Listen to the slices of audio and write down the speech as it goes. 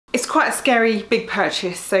quite a scary big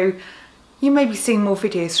purchase, so you may be seeing more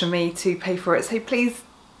videos from me to pay for it, so please,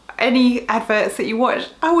 any adverts that you watch,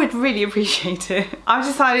 I would really appreciate it. I've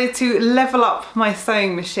decided to level up my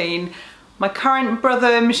sewing machine. My current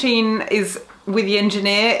Brother machine is with the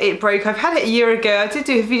engineer. It broke. I've had it a year ago. I did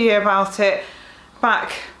do a video about it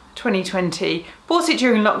back 2020. Bought it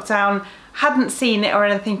during lockdown, hadn't seen it or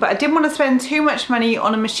anything, but I didn't want to spend too much money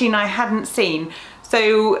on a machine I hadn't seen.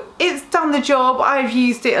 So it's done the job. I've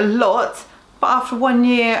used it a lot, but after 1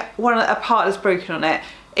 year, a part is broken on it.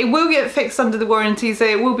 It will get fixed under the warranty, so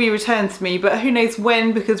it will be returned to me, but who knows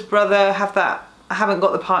when, because Brother haven't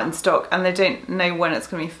got the part in stock and they don't know when it's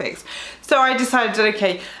going to be fixed. So I decided,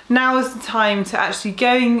 okay, now is the time to actually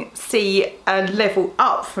go and see a level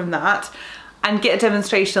up from that and get a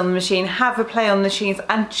demonstration on the machine, have a play on the machines,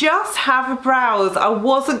 and just have a browse. I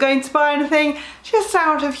wasn't going to buy anything, just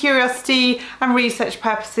out of curiosity and research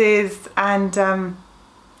purposes, and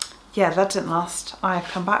yeah, that didn't last. I've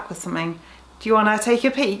come back with something. Do you want to take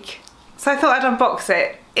a peek? So I thought I'd unbox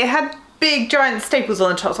it. It had big giant staples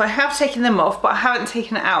on the top, so I have taken them off, but I haven't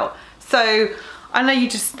taken it out. So I know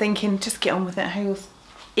you're just thinking, just get on with it, Hales.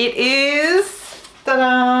 It is,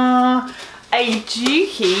 ta-da, a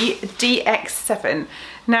Juki DX7.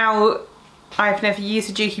 Now, I've never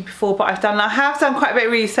used a Juki before, but I have done quite a bit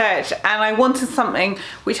of research, and I wanted something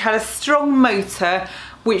which had a strong motor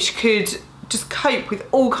which could just cope with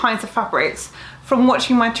all kinds of fabrics. From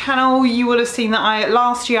watching my channel, you will have seen that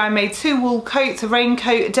last year I made 2 wool coats, a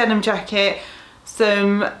raincoat, a denim jacket,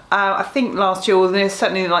 some, I think last year, or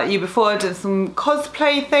certainly like the year before, I did some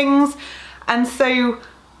cosplay things. And so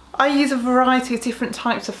I use a variety of different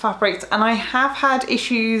types of fabrics, and I have had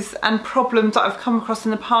issues and problems that I've come across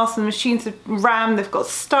in the past. The machines have rammed, they've got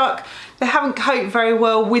stuck, they haven't coped very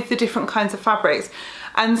well with the different kinds of fabrics.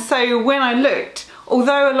 And so when I looked,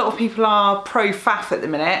 although a lot of people are pro faff at the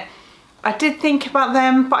minute, I did think about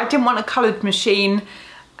them, but I didn't want a coloured machine,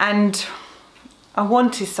 and I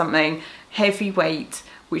wanted something heavyweight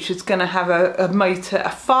which was going to have a motor,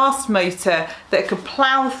 a fast motor that could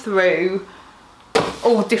plough through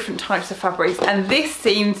all different types of fabrics, and this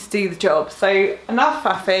seemed to do the job. So enough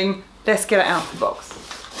faffing, let's get it out of the box.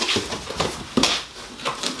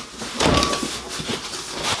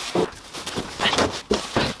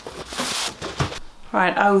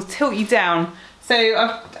 Right, I will tilt you down.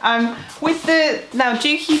 So with the, now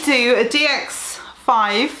Juki do a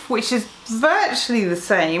DX5, which is virtually the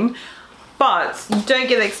same, but you don't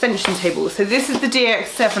get the extension table. So this is the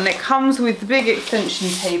DX7, it comes with the big extension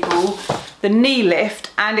table, the knee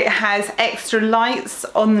lift, and it has extra lights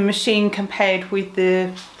on the machine compared with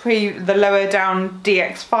the lower down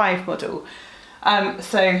DX5 model.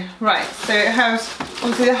 So it has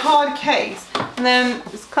obviously the hard case, and then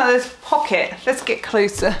it's got this pocket. Let's get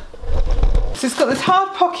closer. So it's got this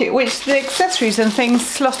hard pocket which the accessories and things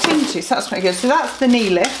slot into, so that's quite good. So that's the knee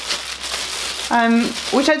lift,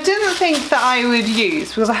 which I didn't think that I would use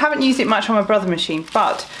because I haven't used it much on my Brother machine,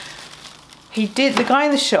 but the guy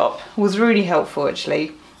in the shop was really helpful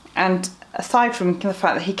actually, and aside from the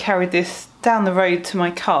fact that he carried this down the road to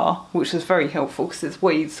my car, which was very helpful because it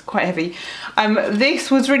weighs quite heavy,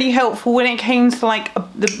 this was really helpful when it came to like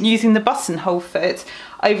using the buttonhole foot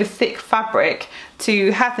over thick fabric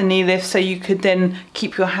to have the knee lift, so you could then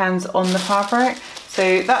keep your hands on the fabric.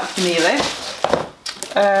 So that's the knee lift.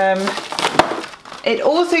 It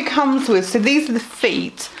also comes with, so these are the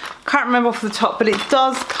feet, I can't remember off the top, but it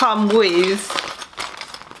does come with,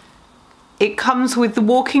 it comes with the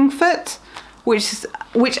walking foot, which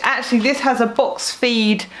actually this has a box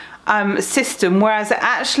feed system, whereas it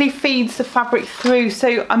actually feeds the fabric through,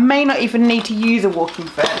 so I may not even need to use a walking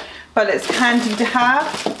foot, but it's handy to have.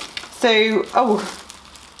 So, oh,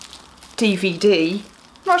 DVD.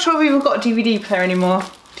 Not sure if we've even got a DVD player anymore,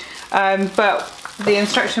 but the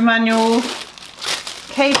instruction manual,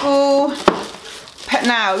 cable.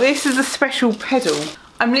 Now this is a special pedal.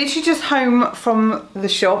 I'm literally just home from the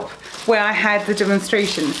shop where I had the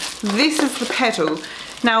demonstration. This is the pedal.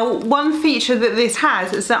 Now, one feature that this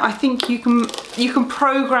has is that I think you can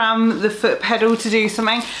program the foot pedal to do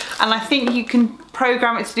something, and I think you can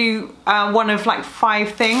program it to do one of like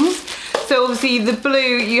 5 things. So obviously the blue,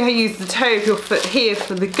 you use the toe of your foot here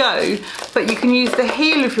for the go, but you can use the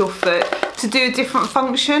heel of your foot to do a different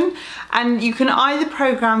function, and you can either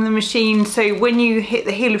program the machine so when you hit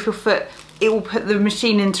the heel of your foot it will put the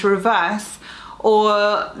machine into reverse,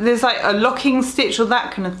 or there's like a locking stitch or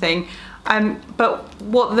that kind of thing. But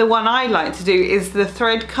what the one I like to do is the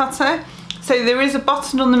thread cutter. So there is a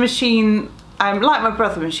button on the machine, like my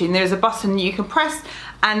Brother machine, there's a button you can press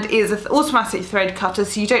and is an automatic thread cutter,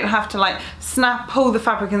 so you don't have to like pull the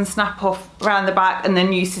fabric and snap off around the back and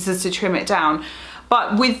then use scissors to trim it down.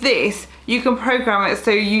 But with this, you can program it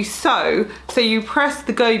so you sew, so you press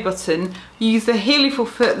the go button, use the helical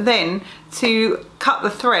foot then to cut the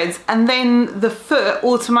threads, and then the foot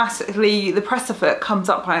automatically, the presser foot comes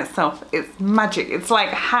up by itself. It's magic. It's like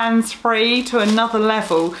hands-free to another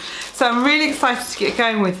level. So I'm really excited to get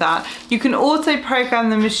going with that. You can also program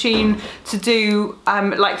the machine to do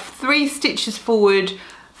like 3 stitches forward,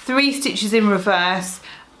 3 stitches in reverse,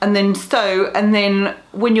 and then sew, and then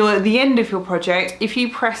when you're at the end of your project, if you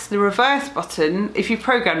press the reverse button, if you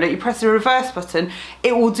programmed it, you press the reverse button,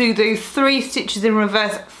 it will do those 3 stitches in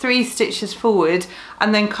reverse, 3 stitches forward,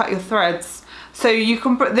 and then cut your threads. So you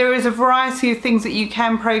can, there is a variety of things that you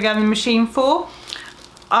can program the machine for.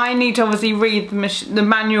 I need to obviously read the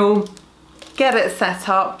manual, get it set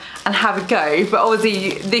up and have a go, but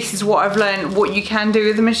obviously this is what I've learned, what you can do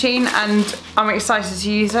with the machine, and I'm excited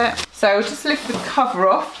to use it. So I'll just lift the cover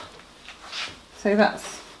off. So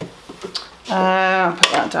that's, I'll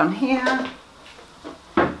put that down here.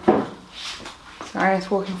 Sorry, I was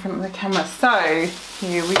walking in front of the camera. So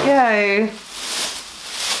here we go.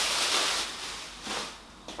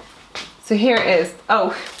 So here it is. Oh,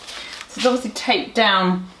 so it's obviously taped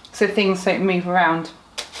down so things don't move around.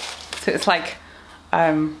 So it's like,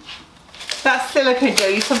 that silicone gel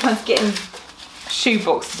you sometimes get in shoe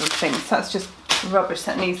boxes and things. That's just rubbish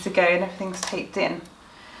that needs to go, and everything's taped in.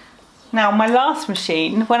 Now my last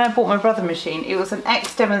machine, when I bought my brother machine, it was an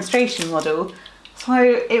ex demonstration model, so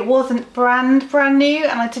it wasn't brand new,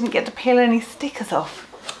 and I didn't get to peel any stickers off,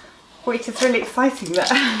 which is really exciting that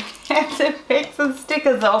I get to pick some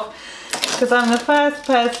stickers off because I'm the first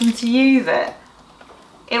person to use it.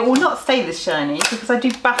 It will not stay this shiny because I do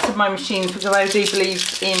batter my machines, because I do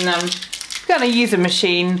believe in if you're going to use a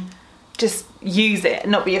machine, just use it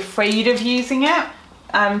and not be afraid of using it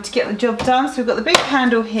to get the job done. So we've got the big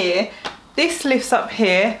handle here. This lifts up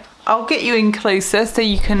here. I'll get you in closer so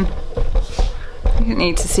you don't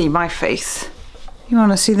need to see my face. You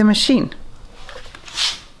want to see the machine.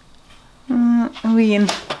 Are we in?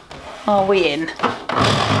 Are we in?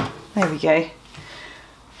 There we go.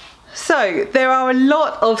 So there are a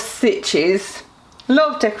lot of stitches, a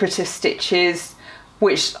lot of decorative stitches,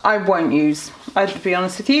 which I won't use. I'll be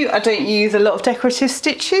honest with you, I don't use a lot of decorative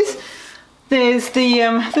stitches. There's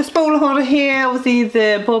the spool holder here, obviously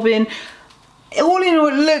the bobbin. All in all,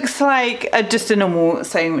 it looks like just a normal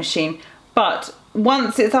sewing machine. But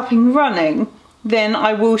once it's up and running, then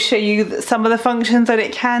I will show you some of the functions that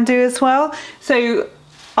it can do as well. So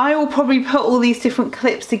I will probably put all these different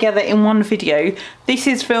clips together in one video. This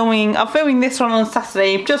is I'm filming this one on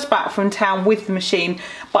Saturday, just back from town with the machine,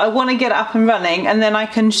 but I want to get it up and running, and then I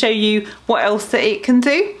can show you what else that it can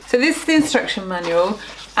do. So this is the instruction manual,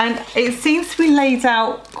 and it seems to be laid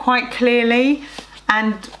out quite clearly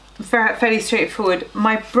and fairly straightforward.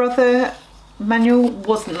 My brother manual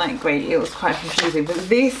wasn't that great, it was quite confusing, but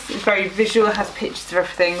this is very visual, has pictures of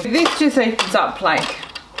everything. This just opens up like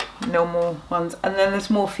normal ones, and then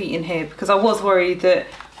there's more feet in here because I was worried that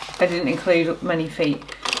I didn't include many feet.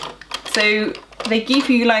 So they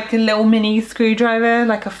give you like a little mini screwdriver,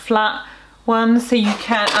 like a flat one, so you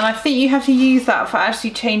can, and I think you have to use that for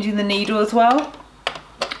actually changing the needle as well,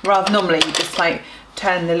 rather normally you just like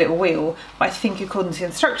turn the little wheel, but I think according to the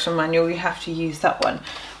instruction manual you have to use that one,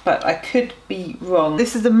 but I could be wrong.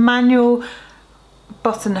 This is a manual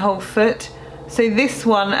buttonhole foot. So this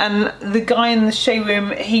one, and the guy in the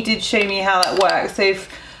showroom, he did show me how that works. So if,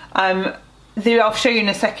 I'll show you in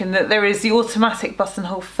a second that there is the automatic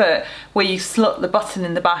buttonhole foot where you slot the button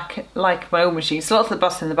in the back, like my old machine, slot the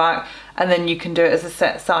button in the back, and then you can do it as a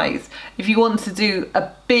set size. If you want to do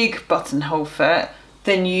a big buttonhole foot,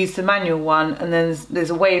 then you use the manual one, and then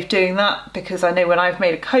there's a way of doing that, because I know when I've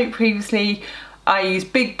made a coat previously, I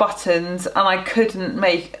used big buttons and I couldn't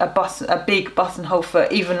make a big buttonhole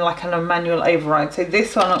foot, even like on a manual override. So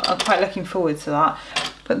this one, I'm quite looking forward to that.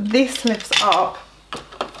 But this lifts up,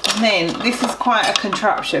 and then this is quite a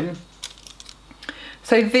contraption.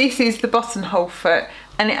 So this is the buttonhole foot,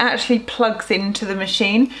 and it actually plugs into the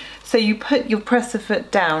machine. So you press the foot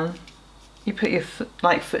down, you put your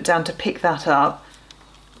foot down to pick that up,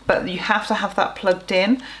 but you have to have that plugged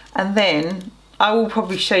in, and then I will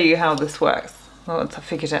probably show you how this works once I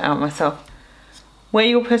figured it out myself. Where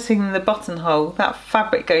you're putting the buttonhole, that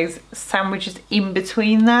fabric sandwiches in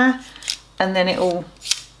between there, and then it all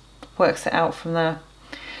works it out from there.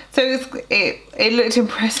 So it looked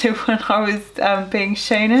impressive when I was being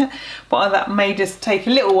shown it, but that may just take a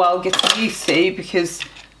little while getting used to, because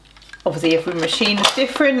obviously every machine is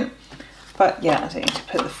different. But yeah, I don't need to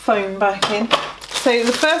put the foam back in. So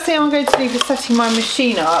the first thing I'm going to do for setting my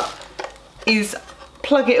machine up is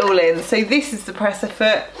plug it all in. So this is the presser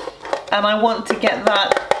foot, and I want to get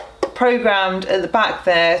that programmed at the back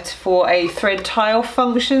there for a thread tile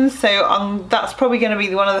function. So that's probably going to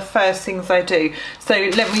be one of the first things I do. So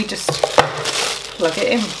let me just plug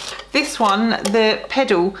it in. This one, the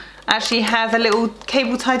pedal, actually has a little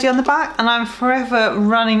cable tidy on the back, and I'm forever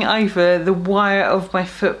running over the wire of my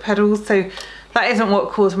foot pedals. So that isn't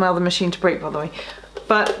what caused my other machine to break, by the way.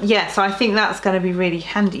 But yes, I think that's going to be really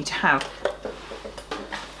handy to have.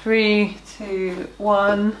 3, 2,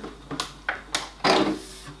 1.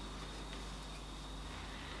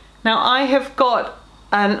 Now I have got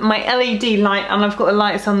my LED light, and I've got the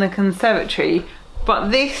lights on the conservatory, but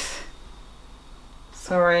this,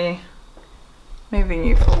 sorry, moving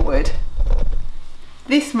you forward.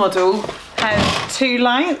 This model has 2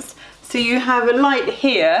 lights, so you have a light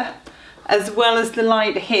here as well as the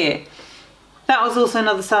light here. That was also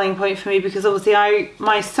another selling point for me, because obviously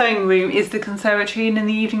my sewing room is the conservatory, and in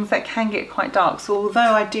the evenings that can get quite dark. So although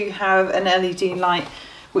I do have an LED light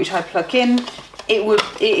which I plug in,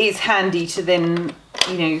 it is handy to then,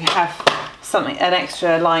 you know, have an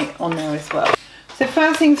extra light on there as well. So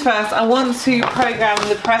first things first, I want to program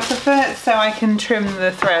the presser foot so I can trim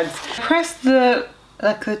the threads. Press the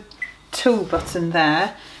tool button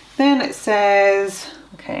there, then it says,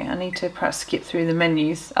 okay, I need to perhaps skip through the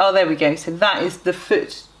menus. Oh, there we go. So that is the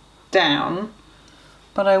foot down,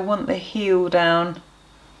 but I want the heel down.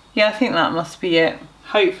 Yeah, I think that must be it.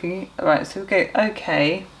 Hopefully. All right, so we go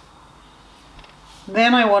okay.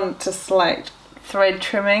 Then I want to select thread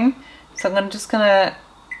trimming. So I'm just gonna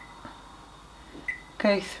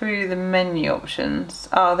go through the menu options.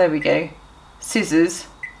 Oh, there we go. Scissors.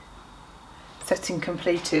 Setting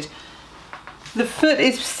completed. The foot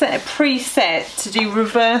is preset to do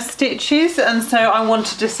reverse stitches, and so I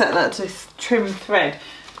wanted to set that to trim thread.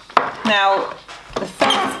 Now,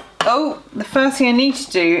 the first thing I need to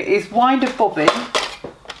do is wind a bobbin.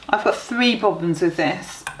 I've got 3 bobbins with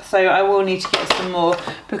this, so I will need to get some more,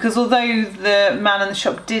 because although the man in the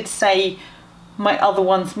shop did say my other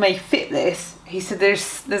ones may fit this, he said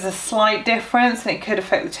there's a slight difference and it could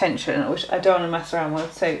affect the tension, which I don't want to mess around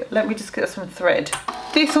with. So let me just get some thread.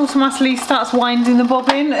 This automatically starts winding the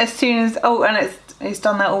bobbin as soon as, oh, and it's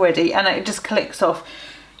done that already, and it just clicks off.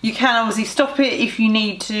 You can obviously stop it if you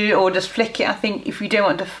need to, or just flick it, I think, if you don't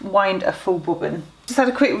want to wind a full bobbin. Just had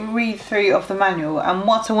a quick read through of the manual, and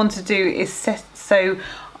what I want to do is set, so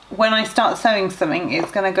when I start sewing something,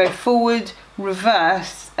 it's going to go forward,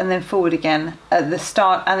 reverse, and then forward again at the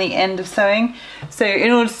start and the end of sewing. So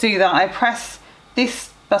in order to do that, I press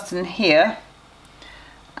this button here,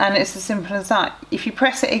 and it's as simple as that. If you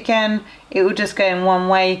press it again, it will just go in one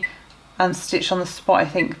way and stitch on the spot, I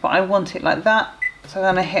think, but I want it like that. So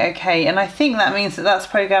I'm going to hit OK, and I think that means that that's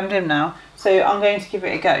programmed in now. So I'm going to give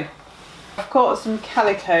it a go. I've got some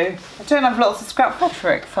calico. I don't have lots of scrap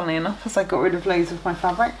fabric, funnily enough, as I got rid of loads of my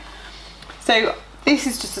fabric. So this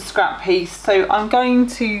is just a scrap piece. So I'm going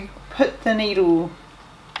to put the needle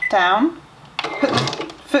down, put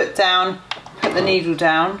the foot down, put the needle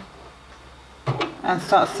down, and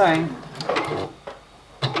start sewing.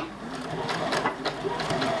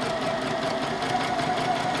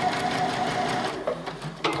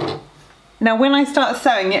 Now when I started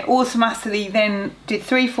sewing, it automatically then did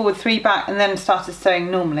 3 forward, 3 back, and then started sewing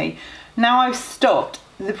normally. Now I've stopped.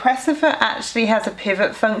 The presser foot actually has a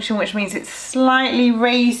pivot function, which means it slightly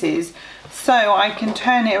raises, so I can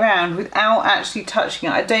turn it around without actually touching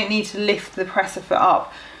it. I don't need to lift the presser foot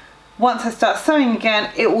up. Once I start sewing again,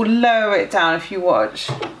 it will lower it down if you watch.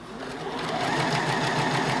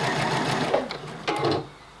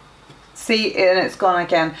 See, and it's gone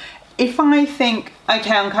again. If I think,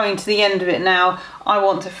 okay, I'm coming to the end of it now, I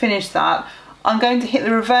want to finish that, I'm going to hit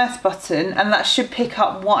the reverse button, and that should pick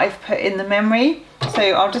up what I've put in the memory. So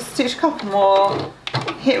I'll just stitch a couple more,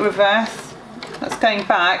 hit reverse, that's going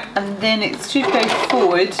back, and then it should go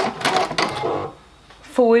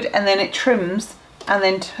forward, and then it trims, and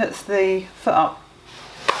then puts the foot up.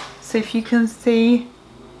 So if you can see,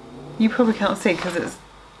 you probably can't see because it's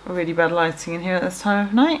really bad lighting in here at this time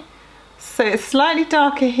of night. So it's slightly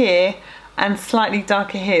darker here and slightly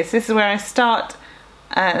darker here. So this is where I started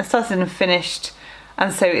and finished,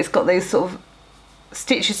 and so it's got those sort of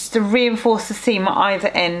stitches to reinforce the seam at either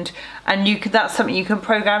end, and that's something you can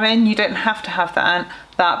program in. You don't have to have that,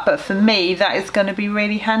 but for me that is going to be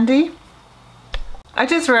really handy. I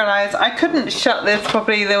just realised I couldn't shut this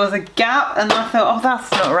properly. There was a gap, and I thought, oh,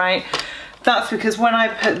 that's not right. That's because when I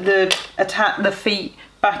put the feet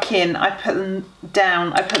back in, I put them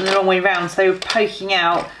down, I put them the wrong way around, so poking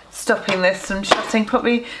out stopping this from shutting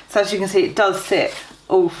properly. So as you can see, it does sit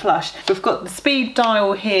all flush. We've got the speed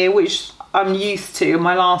dial here, which I'm used to.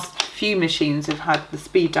 My last few machines have had the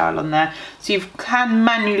speed dial on there. So you can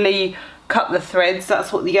manually cut the threads.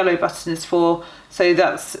 That's what the yellow button is for. So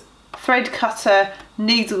that's thread cutter,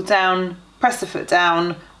 needle down, press the foot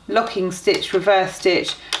down, locking stitch, reverse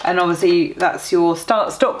stitch, and obviously that's your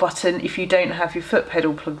start stop button if you don't have your foot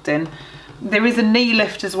pedal plugged in. There is a knee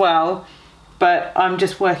lift as well, but I'm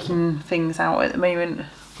just working things out at the moment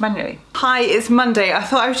manually. Hi, it's Monday. I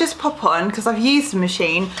thought I would just pop on because I've used the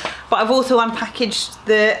machine, but I've also unpackaged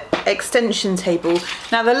the extension table.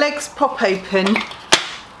 Now the legs pop open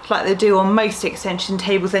like they do on most extension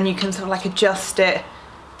tables, and you can sort of like adjust it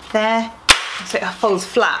there so it folds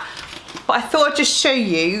flat. But I thought I'd just show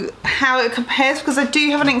you how it compares, because I do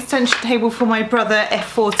have an extension table for my brother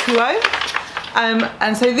F420,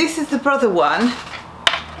 and so this is the brother one.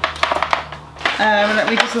 Let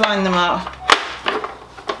me just line them up.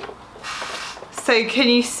 So can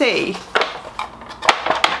you see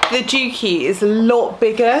the Juki is a lot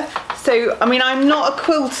bigger? So I mean, I'm not a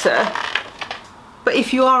quilter, but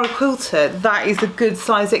if you are a quilter, that is a good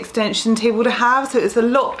size extension table to have. So it's a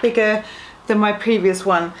lot bigger than my previous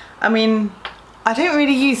one. I mean, I don't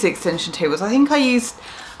really use extension tables. I think I used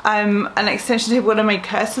an extension table when I made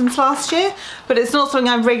curtains last year, but it's not something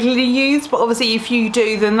I regularly use. But obviously if you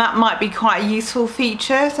do, then that might be quite a useful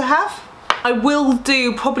feature to have. I will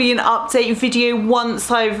do probably an update video once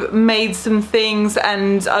I've made some things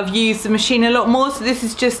and I've used the machine a lot more. So this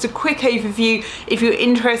is just a quick overview if you're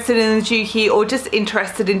interested in the Juki or just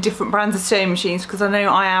interested in different brands of sewing machines, because I know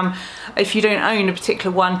I am. If you don't own a particular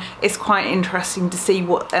one, it's quite interesting to see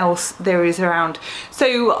what else there is around.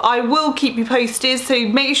 So I will keep you posted, so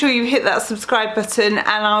make sure you hit that subscribe button, and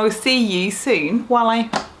I will see you soon while I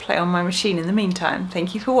play on my machine in the meantime.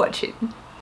 Thank you for watching.